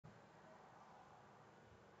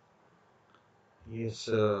Yes,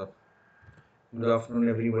 good afternoon,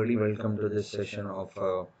 everybody. Welcome to this session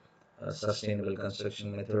of sustainable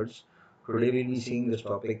construction methods. Today, we'll be seeing this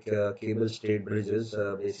topic cable stayed bridges.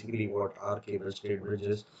 Basically, what are cable stayed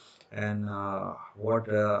bridges, and how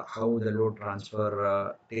the load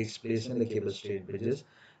transfer takes place in the cable stayed bridges,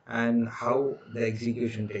 and how the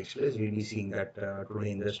execution takes place. We'll be seeing that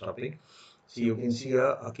today in this topic. So you can see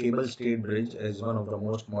a cable stayed bridge is one of the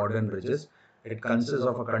most modern bridges. It consists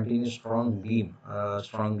of a continuous strong beam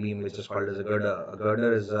which is called as a girder. A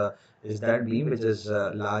girder is that beam which is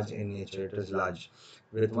large in nature. It is large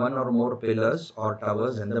with one or more pillars or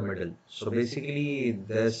towers in the middle. So basically,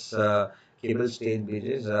 this cable stayed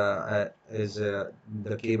bridges is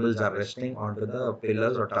the cables are resting onto the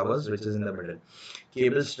pillars or towers which is in the middle.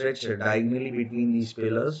 Cables stretch diagonally between these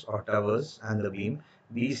pillars or towers and the beam.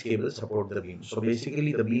 These cables support the beam. So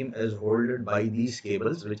basically, the beam is held by these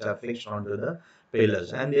cables which are fixed onto the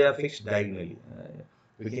pillars, and they are fixed diagonally.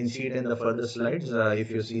 We can see it in the further slides.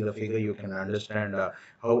 If you see the figure, you can understand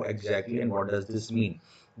how exactly and what does this mean.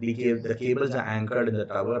 The cables are anchored in the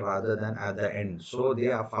tower rather than at the end. So they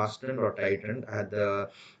are fastened or tightened at the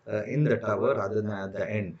in the tower rather than at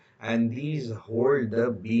the end. And these hold the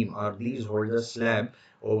beam, or these hold the slab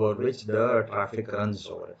over which the traffic runs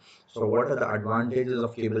over. So what are the advantages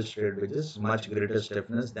of cable stayed bridges? Much greater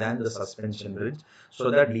stiffness than the suspension bridge,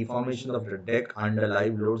 so that deformation of the deck under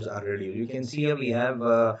live loads are reduced. You can see here we have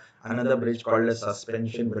another bridge called a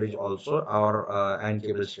suspension bridge also, or and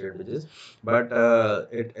cable stayed bridges. But the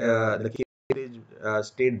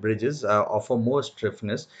stayed bridges offer more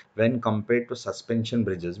stiffness when compared to suspension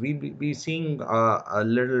bridges. We be seeing a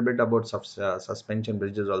little bit about suspension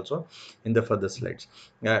bridges also in the further slides.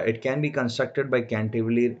 It can be constructed by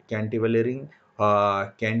cantilevering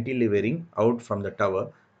out from the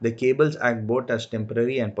tower. The cables act both as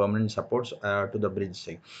temporary and permanent supports to the bridge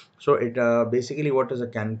side. So it basically, what is a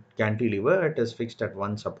cantilever? It is fixed at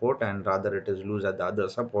one support, and rather it is loose at the other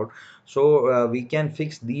support. So we can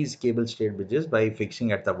fix these cable stayed bridges by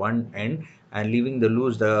fixing at the one end and leaving the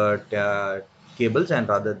loose the cables, and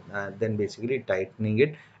rather than basically tightening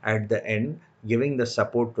it at the end, giving the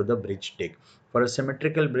support to the bridge deck. For a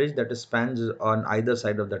symmetrical bridge, that is spans on either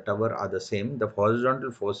side of the tower are the same. The horizontal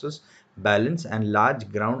forces balance and large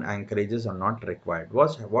ground anchorages are not required.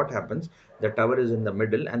 What happens? The tower is in the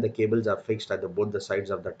middle and the cables are fixed at both the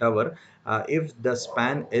sides of the tower. If the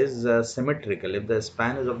span is symmetrical, if the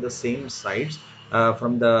span is of the same sides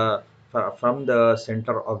from the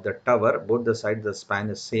center of the tower, both the sides the span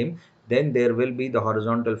is same, then there will be the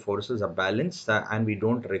horizontal forces are balanced, and we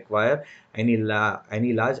don't require any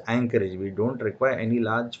large anchorage. We don't require any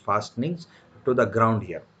large fastenings to the ground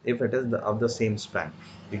here if it is of the same span.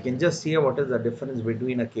 You can just see what is the difference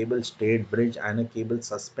between a cable stayed bridge and a cable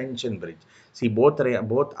suspension bridge. See, both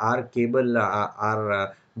are cable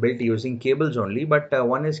are built using cables only, but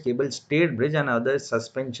one is cable stayed bridge and other is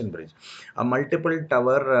suspension bridge. A multiple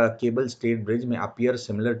tower cable stayed bridge may appear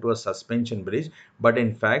similar to a suspension bridge, but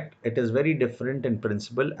in fact it is very different in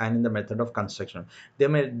principle and in the method of construction.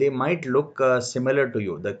 They might look similar to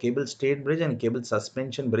you. The cable stayed bridge and cable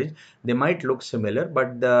suspension bridge, they might look similar,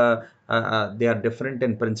 but they are different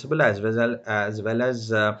in principle as well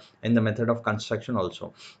as in the method of construction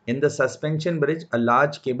also. In the suspension bridge, a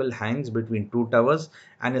large cable hangs between two towers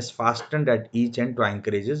and is fastened at each end to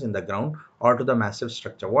anchorages in the ground or to the massive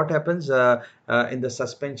structure. What happens in the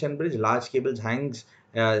suspension bridge? Large cables are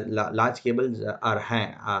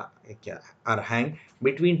hang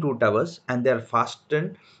between two towers, and they are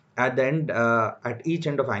fastened at the end at each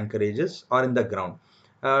end of anchorages or in the ground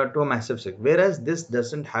to a massive stick. Whereas this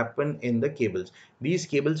doesn't happen in the cables. These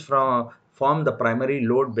cables form the primary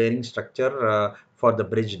load bearing structure for the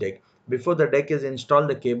bridge deck. Before the deck is installed,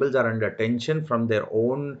 the cables are under tension from their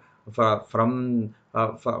own from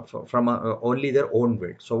only their own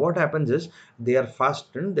weight. So what happens is, they are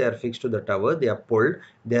fastened, they are fixed to the tower, they are pulled,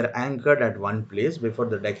 they are anchored at one place before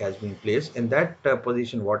the deck has been placed. In that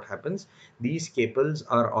position, what happens? These cables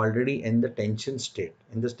are already in the tension state,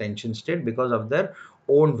 because of their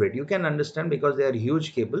own weight. You can understand, because they are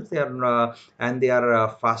huge cables. They are and they are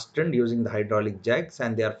fastened using the hydraulic jacks,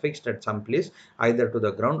 and they are fixed at some place, either to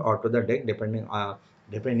the ground or to the deck, depending on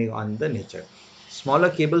the nature. Smaller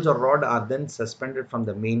cables or rod are then suspended from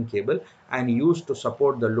the main cable and used to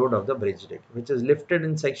support the load of the bridge deck, which is lifted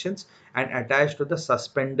in sections and attached to the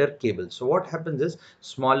suspender cable. So what happens is,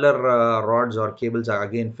 smaller rods or cables are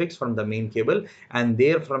again fixed from the main cable, and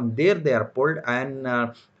from there they are pulled and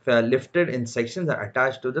lifted in sections are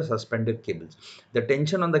attached to the suspended cables. The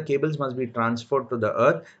tension on the cables must be transferred to the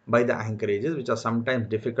earth by the anchorages, which are sometimes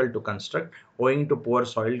difficult to construct owing to poor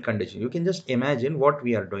soil conditions. You can just imagine what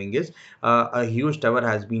we are doing is a huge tower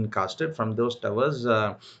has been casted. From those towers,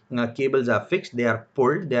 cables are fixed, they are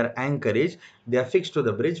pulled, they are anchorage, they are fixed to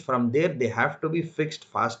the bridge. From there, they have to be fixed,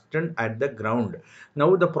 fastened at the ground.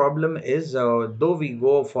 Now, the problem is, though we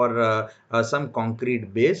go for some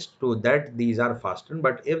concrete base, to that these are fastened,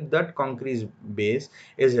 but if that concrete base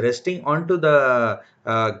is resting onto the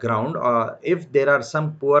ground, or if there are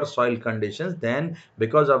some poor soil conditions, then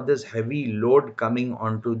because of this heavy load coming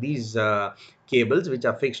onto these cables which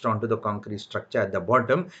are fixed onto the concrete structure at the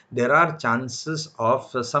bottom, there are chances of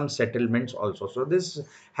some settlements also. So this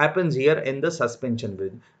happens here in the suspension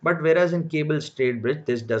bridge. But whereas in cable stayed bridge,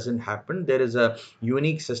 this doesn't happen. There is a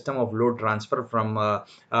unique system of load transfer from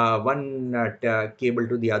one cable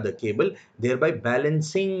to the other cable, thereby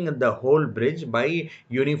balancing the whole bridge by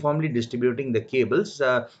uniformly distributing the cables.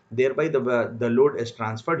 Thereby the load is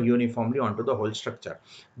transferred uniformly onto the whole structure.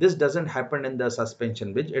 This doesn't happen in the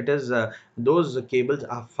suspension bridge. It is those cables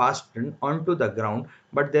are fastened onto the ground,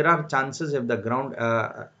 but there are chances, if the ground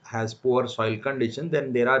has poor soil condition,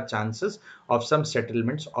 then there are chances of some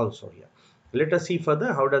settlements also here. Let us see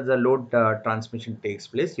further how does the load transmission takes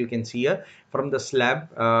place. You can see here from the slab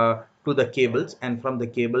to the cables, and from the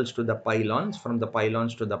cables to the pylons, from the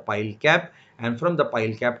pylons to the pile cap, and from the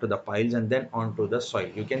pile cap to the piles, and then onto the soil.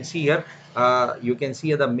 You can see here,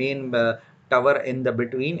 the main tower in the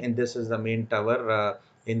between, and this is the main tower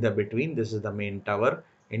in the between. This is the main tower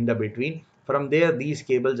in the between. From there, these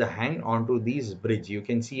cables are hanged onto these bridge. You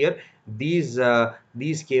can see here these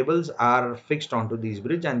cables are fixed onto these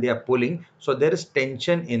bridge, and they are pulling. So there is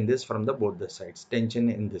tension in this from the both the sides. Tension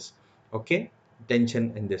in this. Okay,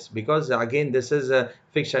 tension in this, because again this is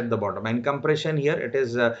fixed at the bottom, and compression here, it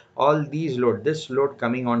is all these load, this load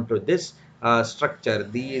coming onto this structure,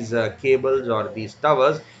 these cables or these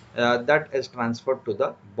towers, that is transferred to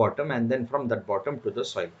the bottom, and then from that bottom to the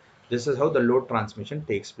soil. This is how the load transmission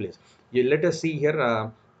takes place. Let us see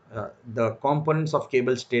here the components of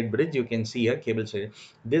cable stayed bridge. You can see here cable stayed.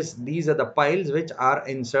 These are the piles which are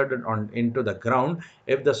inserted on into the ground.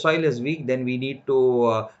 If the soil is weak, then we need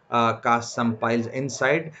to cast some piles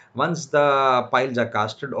inside. Once the piles are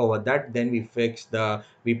casted over that, then we place the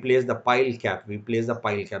pile cap.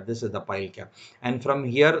 This is the pile cap, and from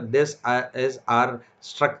here, this is our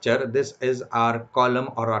structure. This is our column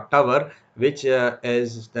or a tower, which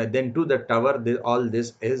is then to the tower. All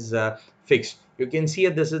this is fixed. You can see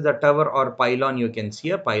this is the tower or pylon. You can see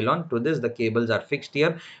a pylon. To this, the cables are fixed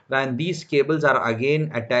here, and these cables are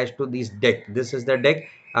again attached to this deck. This is the deck.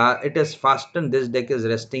 It is fastened. This deck is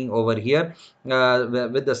resting over here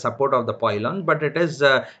with the support of the pylon, but it is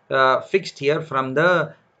fixed here from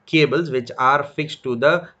the cables which are fixed to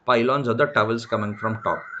the pylons or the towers coming from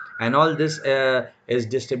top. And all this is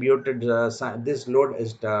distributed, this load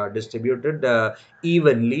is distributed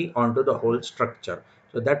evenly onto the whole structure.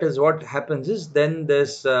 So that is what happens is, then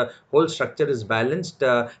this whole structure is balanced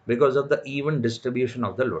because of the even distribution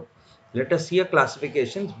of the load. Let us see a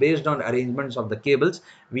classifications based on arrangements of the cables.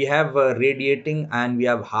 We have radiating, and we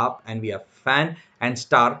have harp, and we have fan and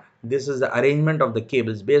star. This is the arrangement of the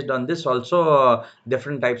cables. Based on this also,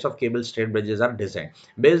 different types of cable stayed bridges are designed.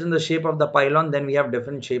 Based on the shape of the pylon, then we have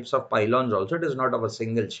different shapes of pylons also. It is not of a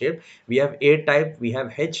single shape. We have A type, we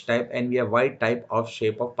have H type, and we have Y type of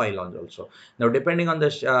shape of pylons also. Now, depending on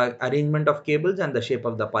the arrangement of cables and the shape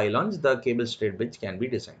of the pylons, the cable stayed bridge can be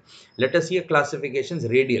designed. Let us see a classifications.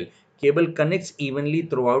 Radial cable connects evenly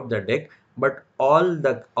throughout the deck, but all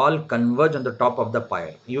converge on the top of the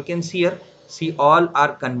pile. You can see here, see, all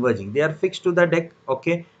are converging. They are fixed to the deck.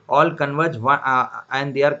 Okay, all converge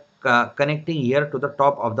and they are connecting here to the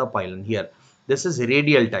top of the pylon here. This is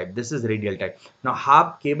radial type. Now,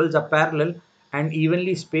 half cables are parallel and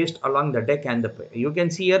evenly spaced along the deck and the you can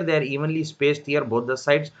see here they are evenly spaced here both the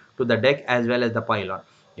sides to the deck as well as the pylon.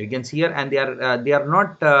 You can see here, and they are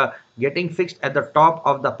not getting fixed at the top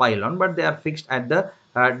of the pylon, but they are fixed at the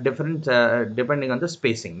different depending on the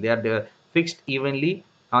spacing. They are fixed evenly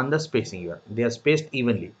on the spacing here. They are spaced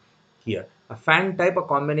evenly here. A fan type, a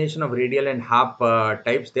combination of radial and half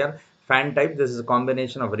types. They are fan type. This is a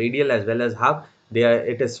combination of radial as well as half.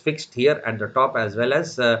 It is fixed here at the top as well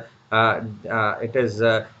as it is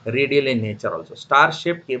radial in nature also. Star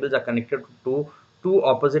shaped cables are connected to two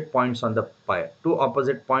opposite points on the pier. Two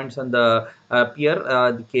opposite points on the pier,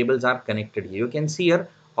 the cables are connected here. You can see here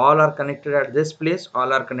all are connected at this place,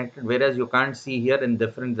 all are connected, whereas you can't see here in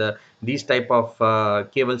different these type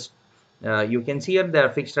of cables. You can see here they are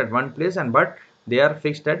fixed at one place, and but they are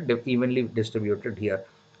fixed at evenly distributed here.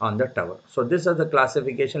 on the tower. So this is the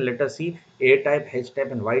classification. Let us see A type, H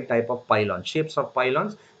type, and Y type of pylon. Shapes of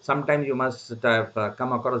pylons. Sometimes you must have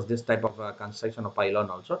come across this type of construction of pylon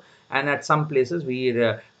also, and at some places we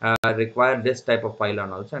require this type of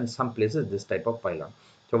pylon also, and some places this type of pylon.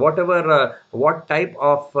 So whatever what type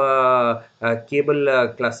of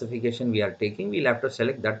cable classification we are taking, we'll have to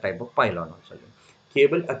select that type of pylon also.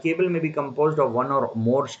 A cable may be composed of one or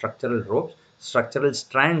more structural ropes, structural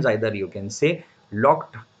strands, either you can say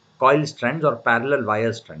locked coil strands or parallel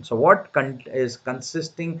wire strands. So what is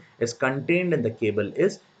contained in the cable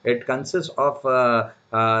is, it consists of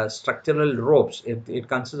structural ropes. It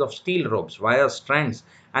consists of steel ropes, wire strands,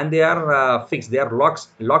 and they are fixed. They are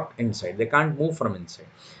locked inside. They can't move from inside.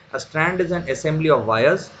 A strand is an assembly of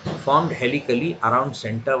wires formed helically around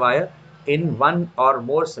center wire in one or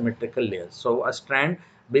more symmetrical layers. So a strand,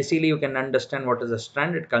 basically you can understand what is a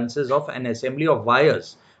strand. It consists of an assembly of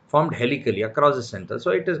wires formed helically across the center.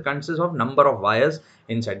 So it is consists of number of wires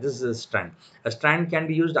inside. This is a strand. A strand can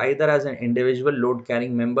be used either as an individual load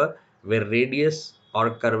carrying member where radius or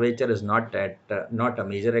curvature is not a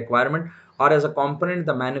major requirement, or as a component in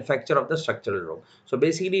the manufacture of the structural rope. So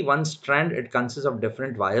basically one strand, it consists of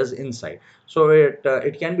different wires inside. So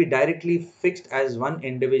it can be directly fixed as one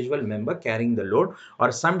individual member carrying the load,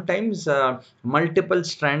 or sometimes multiple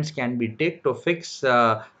strands can be taken to fix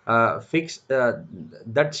that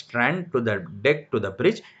strand to the deck, to the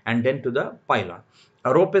bridge, and then to the pylon.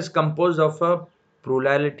 A rope is composed of a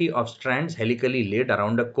plurality of strands helically laid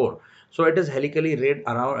around a core. So it is helically laid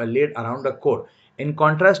around a core. In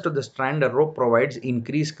contrast to the strand, a rope provides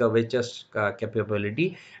increased curvature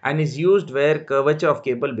capability and is used where curvature of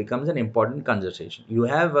cable becomes an important consideration. You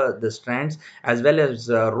have the strands as well as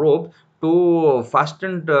rope to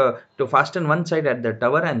fasten one side at the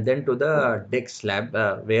tower and then to the deck slab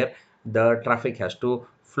where the traffic has to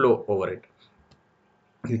flow over it.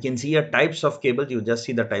 You can see a types of cables. You just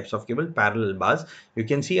see the types of cable, parallel bars. You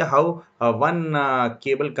can see how one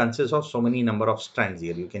cable consists of so many number of strands.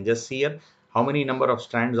 Here you can just see here how many number of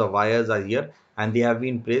strands of wires are here, and they have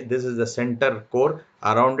been placed. This is the center core.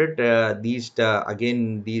 Around it,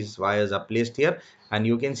 these wires are placed here, and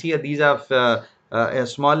you can see these are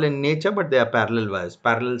small in nature, but they are parallel wires,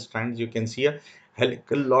 parallel strands. You can see a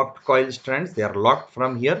helical locked coil strands. They are locked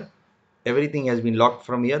from here. Everything has been locked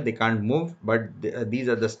from here. They can't move, but these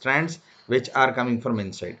are the strands which are coming from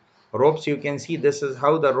inside. Ropes, you can see this is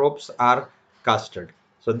how the ropes are casted.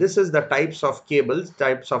 So this is the types of cables,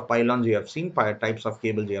 types of pylons you have seen, types of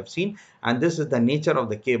cables you have seen, and this is the nature of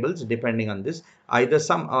the cables. Depending on this, either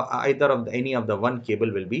of any of the one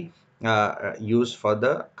cable will be used for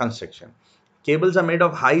the construction. Cables are made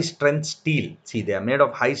of high strength steel. See, they are made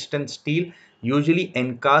of high strength steel, usually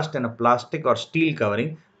encased in a plastic or steel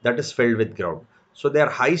covering that is filled with grout. So they are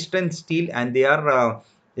high strength steel, and they are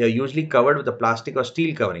usually covered with a plastic or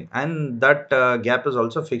steel covering, and that gap is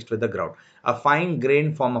also fixed with the grout. A fine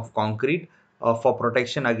grained form of concrete for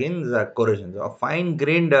protection against corrosion. So a fine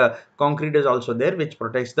grained concrete is also there, which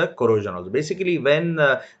protects the corrosion also. Basically, when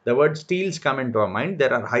the word steels come into our mind,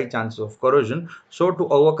 there are high chances of corrosion. So to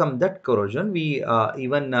overcome that corrosion, we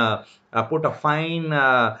even put a fine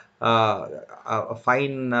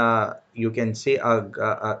you can say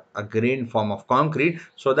a grain form of concrete,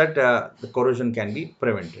 so that the corrosion can be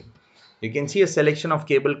prevented. You can see a selection of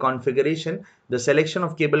cable configuration. The selection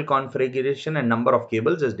of cable configuration and number of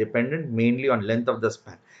cables is dependent mainly on length of the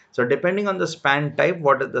span. So depending on the span type,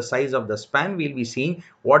 what is the size of the span, we'll be seeing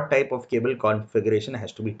what type of cable configuration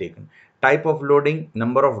has to be taken. Type of loading,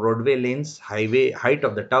 number of roadway lanes, highway height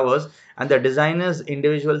of the towers, and the designer's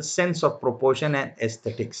individual sense of proportion and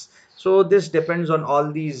aesthetics. So this depends on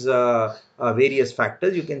all these various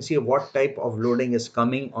factors. You can see what type of loading is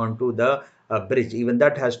coming onto the bridge. Even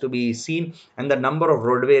that has to be seen. And the number of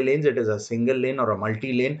roadway lanes, it is a single lane or a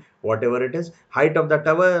multi-lane, whatever it is. Height of the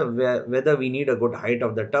tower, whether we need a good height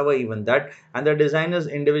of the tower, even that. And the designer's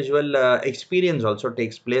individual experience also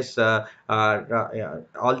takes place.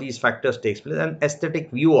 All these factors takes place, and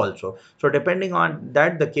aesthetic view also. So depending on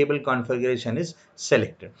that, the cable configuration is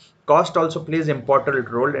selected. Cost also plays important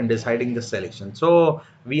role in deciding the selection. So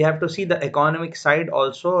we have to see the economic side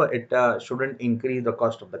also. It shouldn't increase the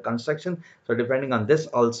cost of the construction. So depending on this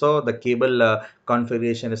also, the cable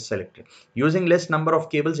configuration is selected. Using less number of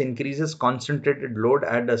cables increases concentrated load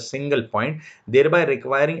at a single point, thereby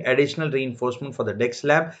requiring additional reinforcement for the deck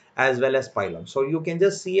slab as well as pylon. So you can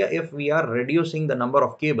just see if we are reducing the number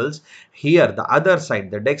of cables, here the other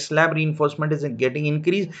side, the deck slab reinforcement is getting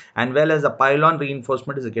increased, and well as the pylon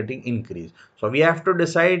reinforcement is getting increased. So we have to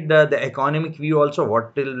decide the economic view also,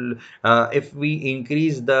 what will if we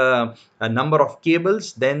increase the number of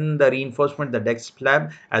cables, then the reinforcement, the deck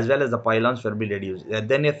slab as well as the pylons will be reduced.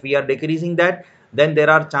 Then if we are decreasing that, then there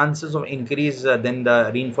are chances of increase, then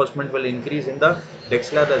the reinforcement will increase in the deck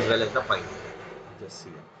slab as well as the pylon. Just see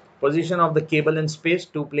it. Position of the cable in space,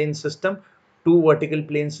 two plane system, two vertical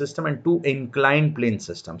plane system and two inclined plane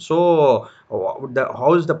system. So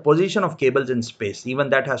how is the position of cables in space?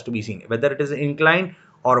 Even that has to be seen, whether it is inclined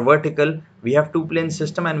or vertical. We have two plane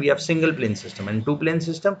system and we have single plane system. And two plane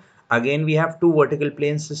system, again we have two vertical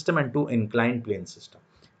plane system and two inclined plane system.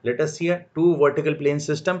 Let us see a two vertical plane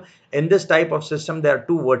system. In this type of system, there are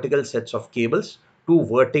two vertical sets of cables,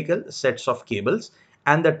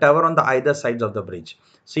 and the tower on the either sides of the bridge.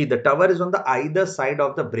 See, the tower is on the either side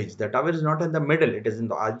of the bridge. The tower is not in the middle, it is in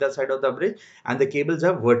the either side of the bridge, and the cables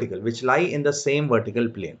are vertical, which lie in the same vertical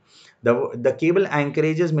plane. The cable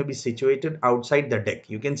anchorages may be situated outside the deck.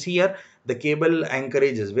 You can see here the cable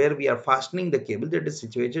anchorages where we are fastening the cable, that is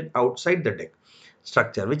situated outside the deck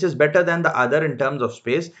structure, which is better than the other in terms of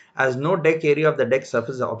space, as no deck area of the deck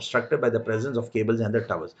surface is obstructed by the presence of cables and the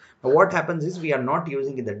towers. But what happens is we are not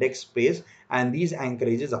using the deck space, and these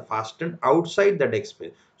anchorages are fastened outside the deck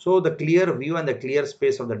space. So the clear view and the clear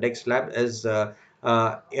space of the deck slab is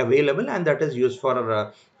available, and that is used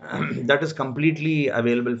for that is completely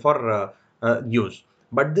available for use.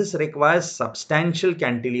 But this requires substantial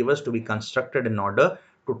cantilevers to be constructed in order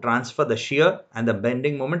to transfer the shear and the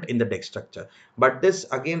bending moment in the deck structure. But this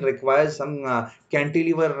again requires some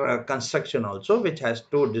cantilever construction also, which has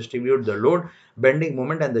to distribute the load, bending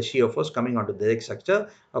moment and the shear force coming onto the deck structure.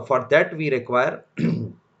 For that we require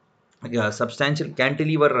substantial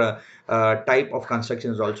cantilever type of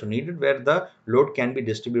construction is also needed, where the load can be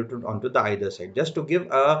distributed onto the either side. Just to give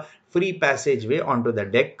a free passageway onto the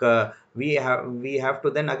deck, we have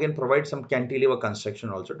to then again provide some cantilever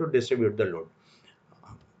construction also to distribute the load.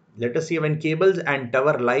 Let us see, when cables and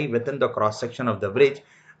tower lie within the cross section of the bridge,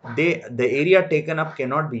 the area taken up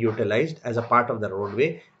cannot be utilized as a part of the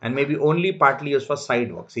roadway and may be only partly used for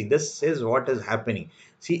sidewalk. See, this is what is happening.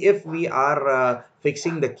 See, if we are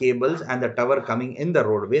fixing the cables and the tower coming in the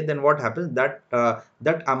roadway, then what happens, that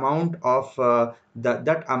that amount of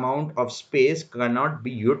space cannot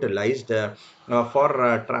be utilized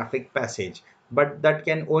for traffic passage, but that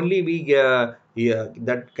can only be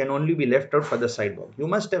that can only be left out for the sidewalk. You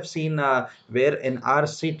must have seen where in our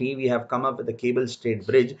city we have come up with the cable stayed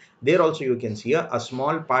bridge. There also you can see a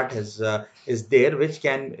small part is there, which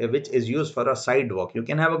is used for a sidewalk. You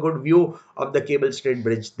can have a good view of the cable stayed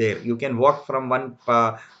bridge there. You can walk from one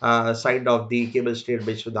side of the cable stayed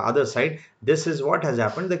bridge to the other side. This is what has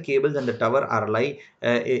happened. The cables and the tower are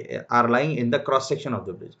lying in the cross section of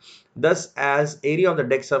the bridge. Thus, as area of the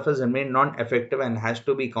deck surface remain non-effective and has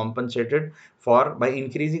to be compensated for by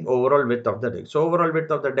increasing overall width of the deck. So overall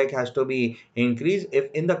width of the deck has to be increased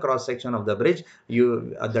if in the cross section of the bridge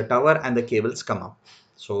the tower and the cables come up.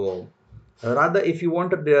 So rather, if you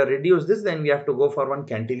want to reduce this, then we have to go for one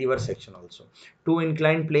cantilever section also. Two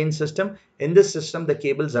inclined plane system. In this system, the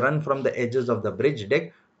cables run from the edges of the bridge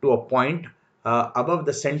deck to a point above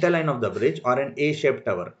the center line of the bridge, or an A-shaped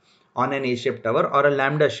tower, on an A-shaped tower, or a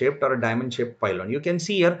lambda shaped or a diamond shaped pylon. You can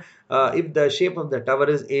see here if the shape of the tower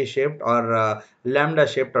is A-shaped or lambda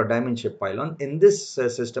shaped or diamond shaped pylon. In this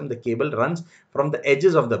system, the cable runs from the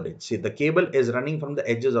edges of the bridge. See, the cable is running from the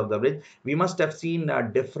edges of the bridge. We must have seen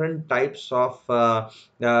different types of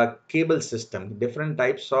cable system, different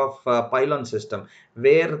types of pylon system,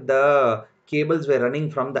 where the cables were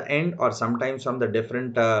running from the end or sometimes from the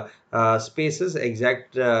different spaces,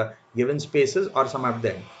 exact given spaces, or some of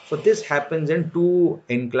them. So this happens in two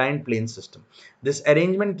inclined plane system. This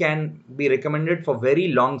arrangement can be recommended for very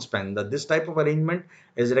long span. This type of arrangement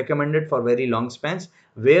is recommended for very long spans,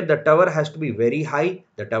 where the tower has to be very high.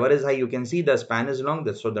 The tower is high, you can see the span is long,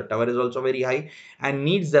 so the tower is also very high, and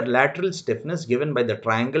needs the lateral stiffness given by the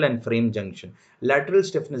triangle and frame junction. Lateral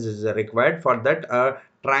stiffness is required. For that,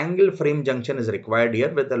 triangle frame junction is required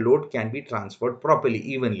here, where the load can be transferred properly,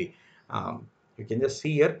 evenly. You can just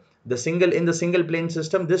see here in the single plane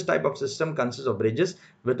system. This type of system consists of bridges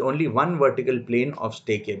with only one vertical plane of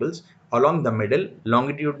stay cables along the middle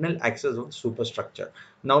longitudinal axis of the superstructure.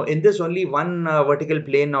 Now in this, only one vertical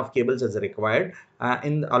plane of cables is required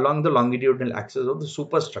along the longitudinal axis of the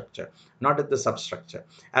superstructure, not at the substructure.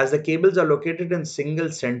 As the cables are located in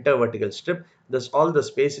single center vertical strip, this all the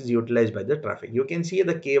space is utilized by the traffic. You can see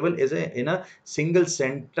the cable is in a single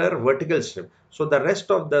center vertical strip, so the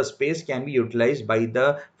rest of the space can be utilized by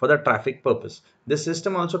the for the traffic purpose. This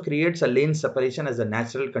system also creates a lane separation as a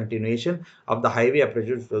natural continuation of the highway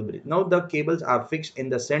approach flow bridge. Now the cables are fixed in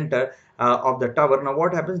the center of the tower. Now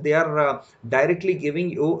what happens, they are directly giving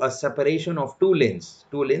you a separation of two lanes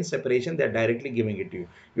separation. They are directly giving it to you.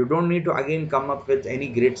 You don't need to again come up with any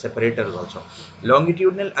great separators also.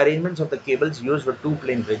 Longitudinal arrangements of the cables used for two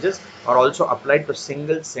plane bridges are also applied to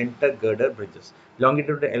single center girder bridges.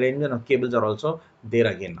 Longitudinal arrangement of cables are also there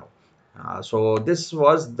again now. So this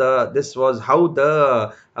was how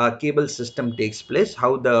the cable system takes place,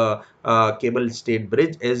 how the cable stayed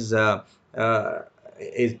bridge uh,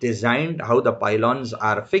 is designed, how the pylons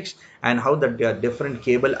are fixed, and how the different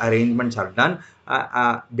cable arrangements are done,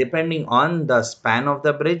 depending on the span of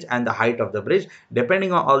the bridge and the height of the bridge.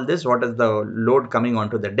 Depending on all this, what is the load coming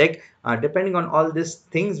onto the deck, depending on all these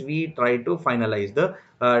things, we try to finalize the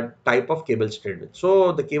type of cable stayed bridge.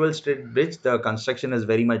 So the cable stayed bridge, the construction is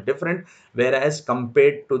very much different, whereas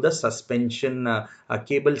compared to the suspension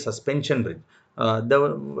cable suspension bridge,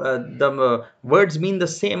 the words mean the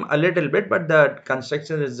same a little bit, but the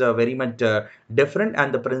construction is very much different,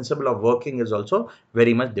 and the principle of working is also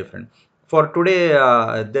very much different. For today,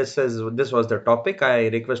 this was the topic. I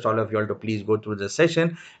request all of you all to please go through the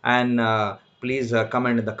session, and please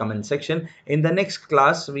comment in the comment section. In the next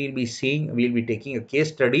class, we'll be taking a case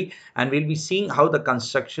study, and we'll be seeing how the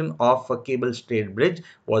construction of a cable stayed bridge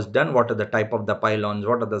was done. What are the type of the pylons,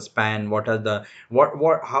 what are the span, what are the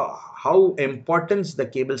what how importance the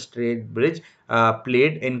cable stayed bridge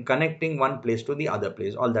played in connecting one place to the other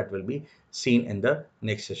place. All that will be seen in the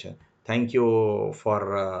next session. Thank you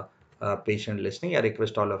for patient listening. I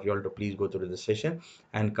request all of you all to please go through the session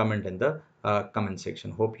and comment in the comment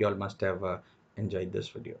section. Hope you all must have enjoyed this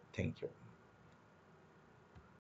video. Thank you.